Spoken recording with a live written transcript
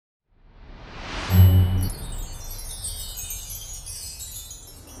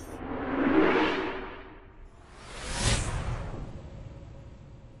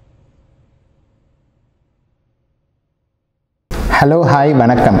Hello, hi,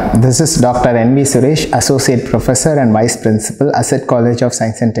 vanakkam. This is Dr. N.V. Suresh, Associate Professor and Vice Principal, Aset College of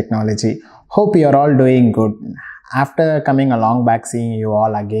Science and Technology. Hope you are all doing good. After coming along back, seeing you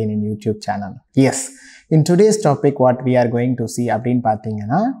all again in YouTube channel. Yes, in today's topic, what we are going to see, அப்படினு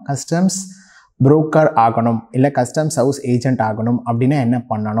பாத்தீங்கன்னா customs broker ஆகணும் இல்ல customs house agent ஆகணும் அப்படினா என்ன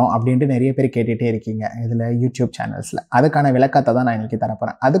பண்ணணும் அப்படினு நிறைய பேர் கேட்டுட்டே இருக்கீங்க இதுல YouTube channelsல. அதுக்கான விளக்கத்தை தான் நான் இன்னைக்கு தர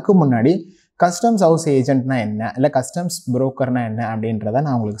போறேன். அதுக்கு முன்னாடி customs house agent na enna illa customs broker na enna அப்படின்றத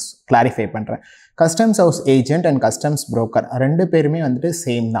நான் உங்களுக்கு கிளாரிஃபை பண்றேன். customs house agent and customs broker ரெண்டு பேருமே வந்துட்டு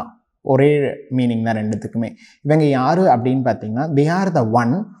சேம் தான். ஒரே மீனிங் தான் ரெண்டுத்துக்குமே. இவங்க யாரு அப்படினு பாத்தீங்கன்னா they are the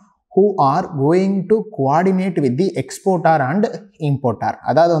one who are going to coordinate with the exporter and importer.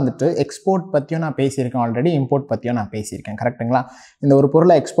 அதாவது வந்துட்டு எக்ஸ்போர்ட் பத்தியும் நான் பேசியிருக்கேன் ஆல்ரெடி, இம்போர்ட் பத்தியும் நான் பேசியிருக்கேன். கரெக்ட்டுங்களா? இந்த ஒரு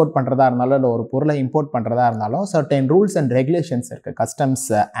பொருளை எக்ஸ்போர்ட் பண்ணுறதா இருந்தாலும் இல்லை ஒரு பொருளை இம்போர்ட் பண்ணுறதா இருந்தாலும் சர்டன் ரூல்ஸ் அண்ட் ரெகுலேஷன்ஸ் இருக்குது, கஸ்டம்ஸ்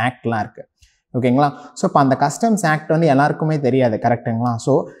ஆக்ட்லாம் இருக்குது. ஓகேங்களா? ஸோ இப்போ அந்த கஸ்டம்ஸ் ஆக்ட் வந்து எல்லாருக்குமே தெரியாது. கரெக்டுங்களா?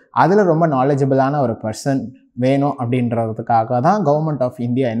 ஸோ அதில் ரொம்ப நாலேஜபிளான ஒரு பர்சன் வேணும் அப்படின்றதுக்காக தான் கவர்மெண்ட் ஆஃப்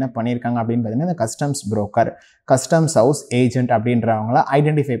இந்தியா என்ன பண்ணியிருக்காங்க அப்படின்னு பார்த்தீங்கன்னா இந்த customs broker, customs house agent அப்படின்றவங்கள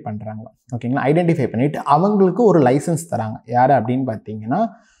identify பண்ணுறாங்க. ஓகேங்களா? ஐடென்டிஃபை பண்ணிவிட்டு அவங்களுக்கு ஒரு லைசன்ஸ் தராங்க. யார் அப்படின்னு பார்த்தீங்கன்னா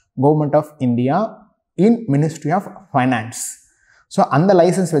government of India in ministry of finance. So அந்த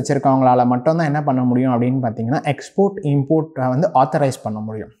லைசன்ஸ் வச்சுருக்கவங்களால மட்டும்தான் என்ன பண்ண முடியும் அப்படின்னு பார்த்தீங்கன்னா எக்ஸ்போர்ட் இம்போர்ட்டை வந்து ஆத்தரைஸ் பண்ண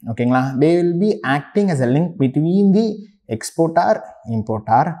முடியும். ஓகேங்களா? They will be acting as a link between the exporter,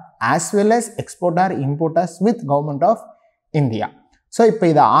 importer as well as exporter, importers with government of India. So இப்போ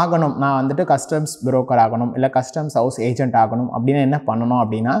இதை ஆகணும், நான் வந்துட்டு கஸ்டம்ஸ் புரோக்கர் ஆகணும் இல்லை கஸ்டம்ஸ் ஹவுஸ் ஏஜென்ட் ஆகணும் அப்படின்னு என்ன பண்ணணும்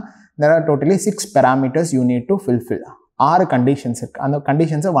அப்படின்னா there are totally 6 parameters you need to fulfill. 6 conditions இருக்குது. அந்த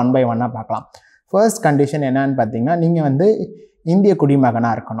கண்டிஷன்ஸை ஒன் பை ஒன்னாக பார்க்கலாம். ஃபர்ஸ்ட் கண்டிஷன் என்னன்னு பார்த்தீங்கன்னா நீங்கள் வந்து இந்திய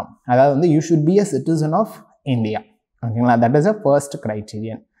குடிமகனாக இருக்கணும். அதாவது வந்து you should be a citizen of India. ஓகேங்களா? That is a first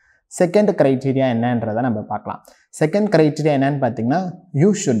criterion. Second criteria என்னன்றதை நம்ம பார்க்கலாம். செகண்ட் க்ரைட்டீரியா என்னன்னு பார்த்தீங்கன்னா you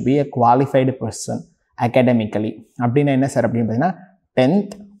should be a qualified person academically. அப்படின்னா என்ன சார் அப்படின்னு பார்த்தீங்கன்னா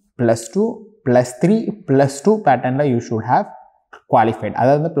 10th +2 +3 +2 பேட்டர்னில் யூ ஷுட் ஹேவ் குவாலிஃபைடு.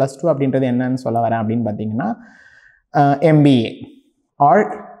 அதாவது +2 அப்படின்றது என்னன்னு சொல்ல வரேன் அப்படின்னு பார்த்தீங்கன்னா MBA R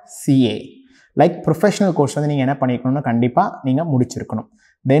CA like professional course வந்து நீங்கள் என்ன பண்ணிக்கணும்னா கண்டிப்பாக நீங்கள் முடிச்சிருக்கணும்.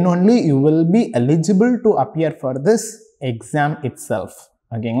 Then only you will be eligible to appear for this exam it self.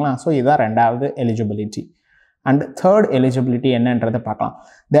 ஓகேங்களா? ஸோ இதுதான் ரெண்டாவது எலிஜிபிலிட்டி. அண்ட் தேர்ட் எலிஜிபிலிட்டி என்னன்றதை பார்க்கலாம்.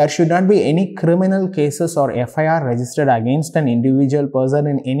 There should not be any criminal cases R FIR registered against an individual person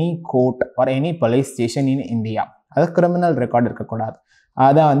in any court or any police station in India. அது criminal record இருக்கக்கூடாது.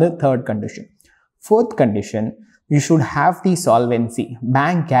 அதான் வந்து third condition. Fourth condition, you should have the solvency,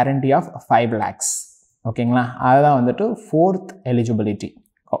 bank guarantee of 5 lakhs. ஓகேங்களா? அதுதான் வந்துட்டு fourth eligibility.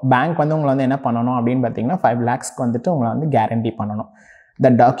 Bank வந்து உங்களை வந்து என்ன பண்ணணும் அப்படின்னு பார்த்தீங்கன்னா 5 lakhஸ்க்கு வந்துட்டு உங்களை வந்து கேரண்டி பண்ணணும்.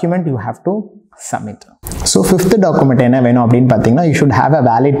 த document you have to submit. So fifth document என்ன வேணும் அப்படின்னு பார்த்தீங்கன்னா you should have a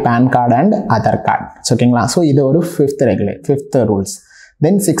valid pan card and Aadhaar card. ஓகேங்களா? ஸோ இது ஒரு ஃபிஃப்த் ரூல்ஸ்.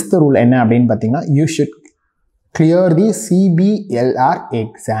 தென் சிக்ஸ்த் ரூல் என்ன அப்படின்னு பார்த்தீங்கன்னா you should clear the CBLR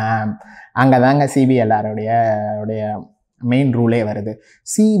exam. அங்கே தாங்க சிபிஎல்ஆருடைய மெயின் ரூலே வருது.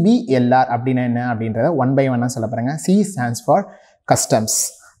 CBLR அப்படின்னா என்ன அப்படின்றத ஒன் பை ஒன்னாக சொல்ல போகிறாங்க. C stands for customs,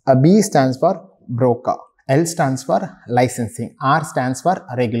 B stands for broker, L stands for licensing, R stands for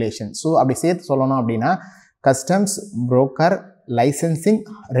regulation. So அப்படி சேர்த்து சொல்லணும் அப்படின்னா கஸ்டம்ஸ், broker, லைசன்சிங்,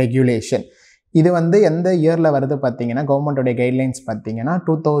 ரெகுலேஷன். இது வந்து எந்த இயரில் வருது பார்த்தீங்கன்னா கவர்மெண்ட்டோடைய கைட்லைன்ஸ் பார்த்தீங்கன்னா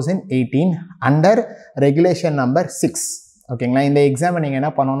 2018 அண்டர் ரெகுலேஷன் நம்பர் 6. ஓகேங்களா? இந்த எக்ஸாமை நீங்கள் என்ன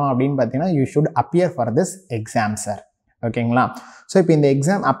பண்ணணும் அப்படின்னு பார்த்தீங்கன்னா you should appear for this exam sir. ஓகேங்களா? ஸோ இப்போ இந்த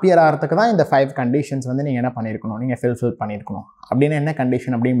எக்ஸாம் அப்பியர் ஆகிறதுக்கு தான் இந்த 5 கண்டிஷன்ஸ் வந்து நீங்கள் என்ன பண்ணியிருக்கணும், நீங்கள் ஃபில் பண்ணியிருக்கணும். அப்படின்னு என்ன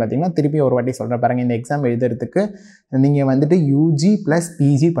கண்டிஷன் அப்படின்னு பார்த்தீங்கன்னா திருப்பி ஒரு வாட்டி சொல்கிற பாருங்கள். இந்த எக்ஸாம் எழுதுறதுக்கு நீங்கள் வந்துட்டு UG +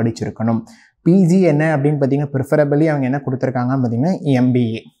 PG படிச்சிருக்கணும். PG என்ன அப்படின்னு பார்த்தீங்கன்னா ப்ரிஃபரபிளி அவங்க என்ன கொடுத்துருக்காங்கன்னு பார்த்தீங்கன்னா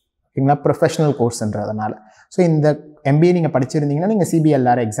MBA. ஓகேங்களா? ப்ரொஃபஷனல் கோர்ஸ்ன்றதுனால. ஸோ இந்த MBA நீங்கள் படிச்சிருந்தீங்கன்னா நீங்கள்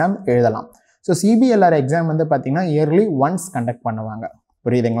CBLR எக்ஸாம் எழுதலாம். ஸோ CBLR எக்ஸாம் வந்து பார்த்தீங்கன்னா இயர்லி ஒன்ஸ் கண்டக்ட் பண்ணுவாங்க.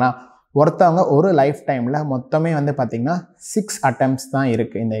 புரியுதுங்களா? ஒருத்தவங்க ஒரு லைஃப் டைமில் மொத்தமே வந்து பார்த்தீங்கன்னா 6 attempts தான்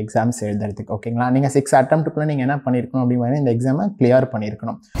இருக்குது இந்த எக்ஸாம்ஸ் எழுதுறதுக்கு. ஓகேங்களா? நீங்கள் 6 attemptக்குள்ளே நீங்கள் என்ன பண்ணியிருக்கணும் அப்படின்னு பார்த்தீங்கன்னா இந்த எக்ஸாமை கிளியர்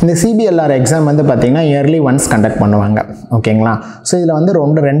பண்ணியிருக்கணும். இந்த CBLR எக்ஸாம் வந்து பார்த்தீங்கன்னா இயர்லி ஒன்ஸ் கண்டக்ட் பண்ணுவாங்க. ஓகேங்களா? ஸோ இதில்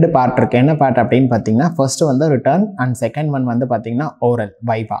வந்து ரெண்டு பார்ட் இருக்குது. என்ன பார்ட் அப்படின்னு பார்த்தீங்கன்னா ஃபர்ஸ்ட் வந்து ரிட்டர்ன் அண்ட் செகண்ட் ஒன் வந்து பார்த்தீங்கன்னா ஓரல்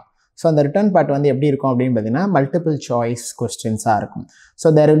வைவா. ஸோ அந்த ரிட்டர்ன் பார்ட் வந்து எப்படி இருக்கும் அப்படின்னு பார்த்தீங்கன்னா மல்டிபிள் சாய்ஸ் கொஸ்டின்ஸாக இருக்கும். So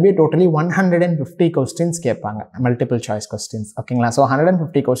there will be totally 150 questions கேட்பாங்க, மல்டிபிள் சாய்ஸ் கொஸ்டின்ஸ். ஓகேங்களா? ஸோ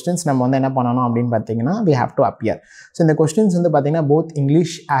 150 கொஸ்டின்ஸ் நம்ம வந்து என்ன பண்ணணும் அப்படின்னு பார்த்தீங்கன்னா we have to appear. So இந்த கொஸ்டின்ஸ் வந்து பார்த்தீங்கன்னா both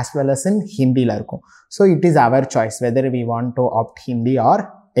English as well as இன் ஹிந்தியில் இருக்கும். So it is our choice whether we want to opt Hindi R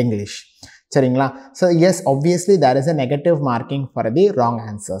English. சரிங்களா? So S, obviously there is a negative marking for the wrong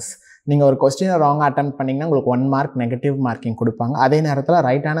answers. நீங்கள் ஒரு கொஸ்டினை ராங்காக attempt பண்ணிங்கன்னா உங்களுக்கு 1 மார்க் நெகட்டிவ் மார்க்கிங் கொடுப்பாங்க. அதே நேரத்தில்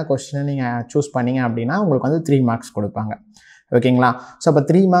ரைட்டான கொஸ்டினை நீங்கள் சூஸ் பண்ணீங்க அப்படின்னா உங்களுக்கு வந்து 3 மார்க்ஸ் கொடுப்பாங்க. ஓகேங்களா? ஸோ அப்போ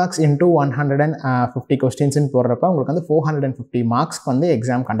 3 மார்க்ஸ் இன்டூ 150 கொஸ்டின்ஸ்னு போடுறப்ப உங்களுக்கு வந்து 450 மார்க்ஸ்க்கு வந்து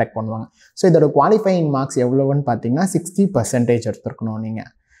எக்ஸாம் கண்டக்ட் பண்ணுவாங்க. ஸோ இதோட குவாலிஃபையிங் மார்க்ஸ் எவ்வளோன்னு பார்த்தீங்கன்னா 60% எடுத்துருக்கணும். நீங்கள்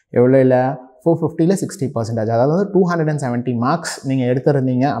எவ்வளோ இல்லை 450ல் 60%, அதாவது வந்து 270 மார்க்ஸ் நீங்கள்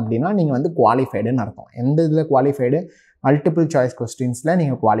எடுத்துருந்தீங்க அப்படின்னா நீங்கள் வந்து குவாலிஃபைடுன்னு அர்த்தம். எந்த இதில் குவாலிஃபைடு? மல்டிபிள் சாய்ஸ் கொஸ்டின்ஸில்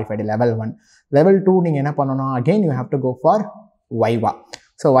நீங்கள் குவாலிஃபைடு லெவல் 1. லெவல் 2 நீங்கள் என்ன பண்ணணும்? Again you have to go for viva.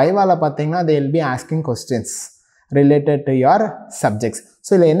 So வைவாவில் பார்த்தீங்கன்னா they will be asking questions related to your subjects.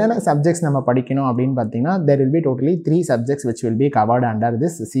 So இதில் என்னென்ன சப்ஜெக்ட்ஸ் நம்ம படிக்கணும் அப்படின்னு பார்த்தீங்கன்னா there will be totally 3 subjects which will be covered under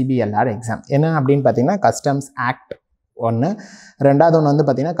this CBLR exam. என்ன அப்படின்னு பார்த்தீங்கன்னா கஸ்டம்ஸ் ஆக்ட் ஒன்று, ரெண்டாவது ஒன்று வந்து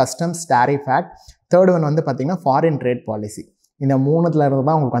பார்த்தீங்கன்னா customs tariff act, third one வந்து பார்த்தீங்கன்னா ஃபாரின் ட்ரேட் பாலிசி. இந்த மூணுத்துல இருந்து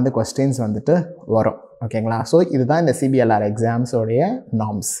தான் உங்களுக்கு வந்து கொஸ்டின்ஸ் வந்துட்டு வரும். ஓகேங்களா? ஸோ இதுதான் இந்த CBLR எக்ஸாம்ஸோடைய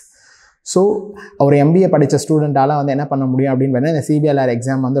நார்ம்ஸ். ஸோ ஒரு MBA படித்த ஸ்டூடெண்ட்டால் வந்து என்ன பண்ண முடியும் அப்படின்னு பார்த்தீங்கன்னா இந்த CBLR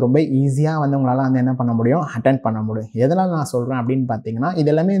எக்ஸாம் வந்து ரொம்ப ஈஸியாக வந்து உங்களால் வந்து என்ன பண்ண முடியும்? அட்டென்ட் பண்ண முடியும். எதனால் நான் சொல்கிறேன் அப்படின்னு பார்த்தீங்கன்னா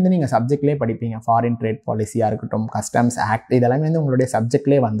இதெல்லாமே வந்து நீங்கள் சப்ஜெக்ட்லேயே படிப்பீங்க. ஃபாரின் ட்ரேட் பாலிசியாக இருக்கட்டும், கஸ்டம்ஸ் ஆக்ட், இதெல்லாமே வந்து உங்களுடைய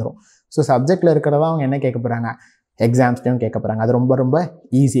சப்ஜெக்ட்லேயே வந்துடும். ஸோ சப்ஜெக்டில் இருக்கிறதா அவங்க என்ன கேட்க போகிறாங்க? எக்ஸாம்ஸ்லையும் கேட்க போகிறாங்க. அது ரொம்ப ரொம்ப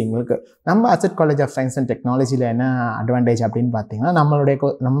ஈஸி உங்களுக்கு. நம்ம asset college of science and டெக்னாலஜியில் என்ன அட்வான்டேஜ் அப்படின்னு பார்த்தீங்கன்னா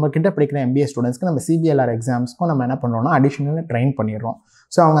நம்ம கிட்ட படிக்கிற MBA ஸ்டூடெண்ட்ஸ்க்கு நம்ம CBLR எக்ஸாம்ஸ்க்கும் நம்ம என்ன பண்ணுறோம்னா அடிஷ்னலாக ட்ரெயின் பண்ணிடுறோம்.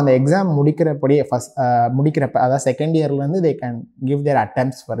 ஸோ அவங்க அந்த எக்ஸாம் முடிக்கிறப்படியே முடிக்கிறப்ப அதாவது second இயர்லேருந்து they can give their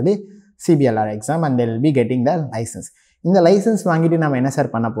attempts for the CBLR exam and they will be getting the license. இந்த லைசன்ஸ் வாங்கிட்டு நம்ம என்ன சார்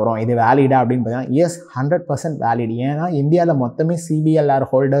பண்ண போகிறோம்? இது வேலிடா அப்படின்னு பார்த்தீங்கன்னா எஸ் 100% வேலிட். ஏன்னா இந்தியாவில் மொத்தமே CBLR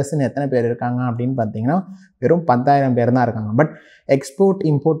ஹோல்டர்ஸ்ன்னு எத்தனை பேர் இருக்காங்க அப்படின்னு பார்த்தீங்கன்னா வெறும் 10,000 பேர் தான் இருக்காங்க. பட் எக்ஸ்போர்ட்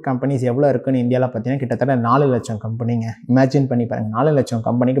இம்போர்ட் கம்பெனிஸ் எவ்வளோ இருக்குன்னு இந்தியாவில் பார்த்தீங்கன்னா கிட்டத்தட்ட 4 லட்சம் கம்பெனிங்க. இமேஜின் பண்ணி பாருங்கள், 4 லட்சம்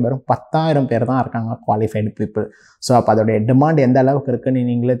கம்பெனிக்கு வெறும் 10,000 பேர் தான் இருக்காங்க குவாலிஃபைடு பீப்புள். ஸோ அப்போ அதோடைய டிமாண்ட் எந்த அளவுக்கு இருக்குன்னு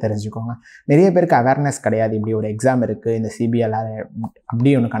நீங்களே தெரிஞ்சுக்கோங்க. நிறைய பேருக்கு அவேர்னஸ் கிடையாது. இப்படி ஒரு எக்ஸாம் இருக்குது, இந்த CBLR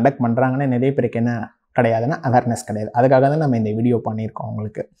அப்படி ஒன்று கண்டக்ட் பண்ணுறாங்கன்னா நிறைய பேருக்கு என்ன கிடையாதுன்னா அவேர்னஸ் கிடையாது. அதுக்காக தான் நம்ம இந்த வீடியோ பண்ணியிருக்கோம்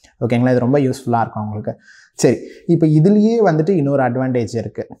உங்களுக்கு. ஓகேங்களா? இது ரொம்ப யூஸ்ஃபுல்லாக இருக்கும் உங்களுக்கு. சரி, இப்போ இதுலேயே வந்துட்டு இன்னொரு அட்வான்டேஜ்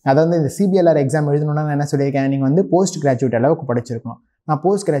இருக்குது. அதாவது இந்த CBLR எக்ஸாம் எழுதணுன்னா நான் என்ன சொல்லியிருக்கேன்? நீங்கள் வந்து போஸ்ட் கிராஜுவேட் அளவுக்கு படிச்சிருக்கணும். நான்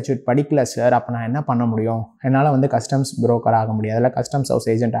போஸ்ட் கிராஜுவேட் படிக்கல சார், அப்போ நான் என்ன பண்ண முடியும்? என்னால் வந்து கஸ்டம்ஸ் புரோக்கர் ஆக முடியாது, இல்லை கஸ்டம்ஸ் ஹவுஸ்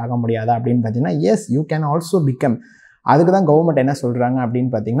ஏஜென்ட் ஆக முடியாதா அப்படின்னு பார்த்தீங்கன்னா S you can also become. அதுக்கு தான் கவர்மெண்ட் என்ன சொல்கிறாங்க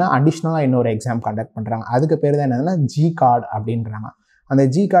அப்படின்னு பார்த்தீங்கன்னா அடிஷ்னலாக இன்னொரு எக்ஸாம் கண்டக்ட் பண்ணுறாங்க. அதுக்கு பேர் தான் என்னதுன்னா G-Card அப்படின்றாங்க. அந்த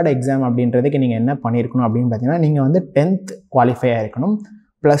G-Card எக்ஸாம் அப்படின்றதுக்கு நீங்கள் என்ன பண்ணியிருக்கணும் அப்படின்னு பார்த்தீங்கன்னா நீங்கள் வந்து 10th குவாலிஃபையாக இருக்கணும்,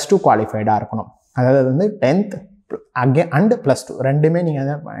 +2 குவாலிஃபைடாக இருக்கணும். அதாவது வந்து 10th அண்ட் +2 ரெண்டுமே நீங்கள்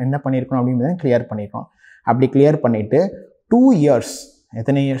என்ன பண்ணியிருக்கணும் அப்படின்னு பார்த்தீங்கன்னா கிளியர் பண்ணியிருக்கணும். அப்படி கிளியர் பண்ணிவிட்டு 2 இயர்ஸ்,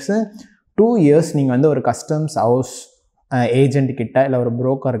 எத்தனை இயர்ஸு? 2 இயர்ஸ் நீங்கள் வந்து ஒரு கஸ்டம்ஸ் ஹவுஸ் ஏஜென்ட் கிட்ட இல்லை ஒரு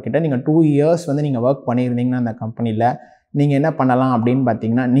புரோக்கர் கிட்ட நீங்கள் 2 இயர்ஸ் வந்து நீங்கள் ஒர்க் பண்ணியிருந்தீங்கன்னா அந்த கம்பெனியில் நீங்கள் என்ன பண்ணலாம் அப்படின்னு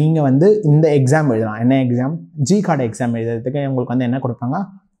பார்த்தீங்கன்னா நீங்கள் வந்து இந்த எக்ஸாம் எழுதலாம். என்ன எக்ஸாம்? G-Card எக்ஸாம் எழுதுறதுக்கு உங்களுக்கு வந்து என்ன கொடுப்பாங்க?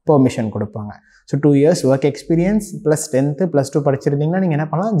 பெர்மிஷன் கொடுப்பாங்க. So 2 years work experience plus 10th +2 படிச்சிருந்தீங்கன்னா நீங்கள் என்ன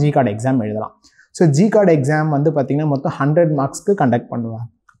பண்ணலாம்? G-Card எக்ஸாம் எழுதலாம். ஸோ G-Card எக்ஸாம் வந்து பார்த்தீங்கன்னா மொத்தம் 100 மார்க்ஸ்க்கு கண்டக்ட்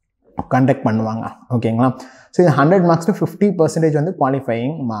பண்ணுவாங்க. ஓகேங்களா? ஸோ இது 100 மார்க்ஸ்க்கு 50% வந்து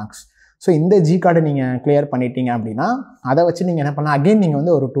குவாலிஃபையிங் மார்க்ஸ். ஸோ இந்த G-Card நீங்கள் கிளியர் பண்ணிட்டீங்க அப்படின்னா அதை வச்சு நீங்கள் என்ன பண்ணலாம்? அகெயின் நீங்கள்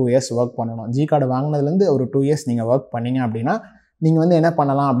வந்து ஒரு 2 இயர்ஸ் ஒர்க் பண்ணணும். G-Card வாங்கினதுலேருந்து ஒரு 2 இயர்ஸ் நீங்கள் ஒர்க் பண்ணீங்க அப்படின்னா நீங்கள் வந்து என்ன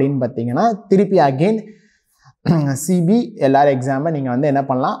பண்ணலாம் அப்படின்னு பார்த்தீங்கன்னா திருப்பி அகெயின் CBLR எக்ஸாமை நீங்கள் வந்து என்ன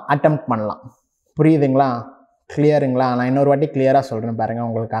பண்ணலாம்? அட்டெம்ப்ட் பண்ணலாம். புரியுதுங்களா? கிளியருங்களா? நான் இன்னொரு வாட்டி கிளியராக சொல்கிறேன் பாருங்கள்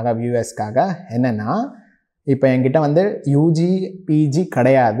உங்களுக்காக, வியூவர்ஸ்க்காக. என்னென்னா இப்போ என்கிட்ட வந்து UG PG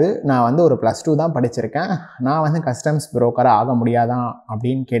கிடையாது, நான் வந்து ஒரு +2 தான் படிச்சிருக்கேன், நான் வந்து கஸ்டம்ஸ் புரோக்கராக ஆக முடியாதான்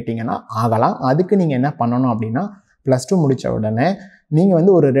அப்படின்னு கேட்டிங்கன்னா ஆகலாம். அதுக்கு நீங்கள் என்ன பண்ணணும் அப்படின்னா +2 முடித்த உடனே நீங்கள்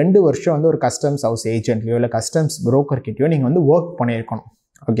வந்து ஒரு 2 வருஷம் வந்து ஒரு கஸ்டம்ஸ் ஹவுஸ் ஏஜென்ட்லையோ இல்லை கஸ்டம்ஸ் புரோக்கர்கிட்டையோ நீங்கள் வந்து ஒர்க் பண்ணியிருக்கணும்.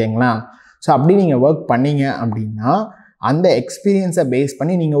 ஓகேங்களா? ஸோ அப்படி நீங்கள் ஒர்க் பண்ணீங்க அப்படின்னா அந்த எக்ஸ்பீரியன்ஸை பேஸ்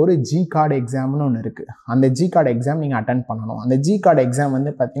பண்ணி நீங்கள் ஒரு G-Card எக்ஸாம்னு ஒன்று இருக்குது. அந்த G-Card எக்ஸாம் நீங்கள் அட்டென்ட் பண்ணணும். அந்த G-Card எக்ஸாம்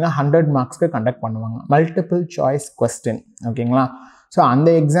வந்து பார்த்தீங்கன்னா 100 மார்க்ஸ்க்கு கண்டக்ட் பண்ணுவாங்க, மல்டிபிள் சாய்ஸ் கொஸ்டின். ஓகேங்களா? ஸோ அந்த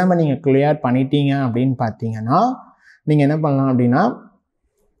எக்ஸாமை நீங்கள் கிளியர் பண்ணிட்டீங்க அப்படின்னு பார்த்தீங்கன்னா நீங்கள் என்ன பண்ணலாம் அப்படின்னா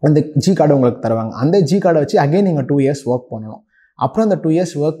அந்த G-Card உங்களுக்கு தருவாங்க. அந்த G-Card வச்சு அகைன் நீங்கள் 2 இயர்ஸ் ஒர்க் பண்ணணும். அப்புறம் அந்த 2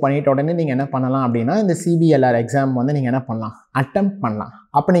 இயர்ஸ் ஒர்க் பண்ணிட்ட உடனே நீங்கள் என்ன பண்ணலாம் அப்படின்னா இந்த CBLR எக்ஸாம் வந்து நீங்கள் என்ன பண்ணலாம்? அட்டெம்ப்ட் பண்ணலாம்.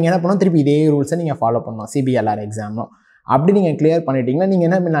 அப்போ நீங்கள் என்ன பண்ணணும்? திருப்பி இதே ரூல்ஸை நீங்கள் ஃபாலோ பண்ணணும் CBLR எக்ஸாமும். அப்படி நீங்கள் கிளியர் பண்ணிட்டீங்கன்னா நீங்கள்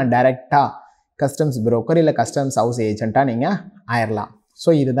என்ன பண்ணலாம்? டைரெக்டாக கஸ்டம்ஸ் புரோக்கர் இல்லை கஸ்டம்ஸ் ஹவுஸ் ஏஜென்ட்டாக நீங்கள் ஆயிடலாம். ஸோ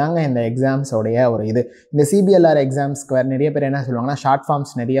இதுதாங்க இந்த எக்ஸாம்ஸோடைய ஒரு இது. இந்த CBLR எக்ஸாம்ஸ்க்கு நிறைய பேர் என்ன சொல்லுவாங்கன்னா ஷார்ட்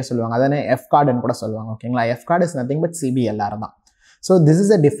ஃபார்ம்ஸ் நிறைய சொல்லுவாங்க. அதானே F-Cardன்னு கூட சொல்லுவாங்க. ஓகேங்களா? F-Card is nothing but CBLR தான். So this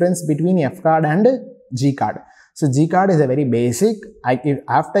is a difference between F-Card and G-Card. So G-Card is a very basic.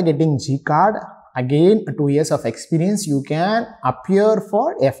 After getting G-Card, again 2 years of experience, you can appear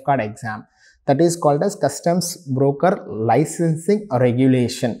for FCAT exam. That is called as Customs Broker Licensing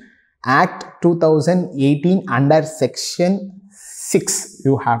Regulation Act 2018 under Section 6.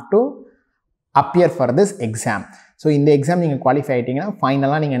 You have to appear for this exam. So in the exam you qualify ஆயிட்டீங்கன்னா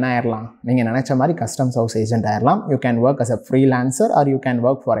ஃபைனலா நீங்க என்ன ஆயிரலாம், நீங்க நினைச்ச மாதிரி customs house agent ஆயிரலாம். You can work as a freelancer or you can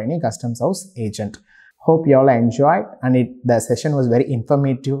work for any customs house agent. Hope you all enjoyed, and the session was very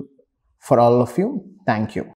informative for all of you. Thank you.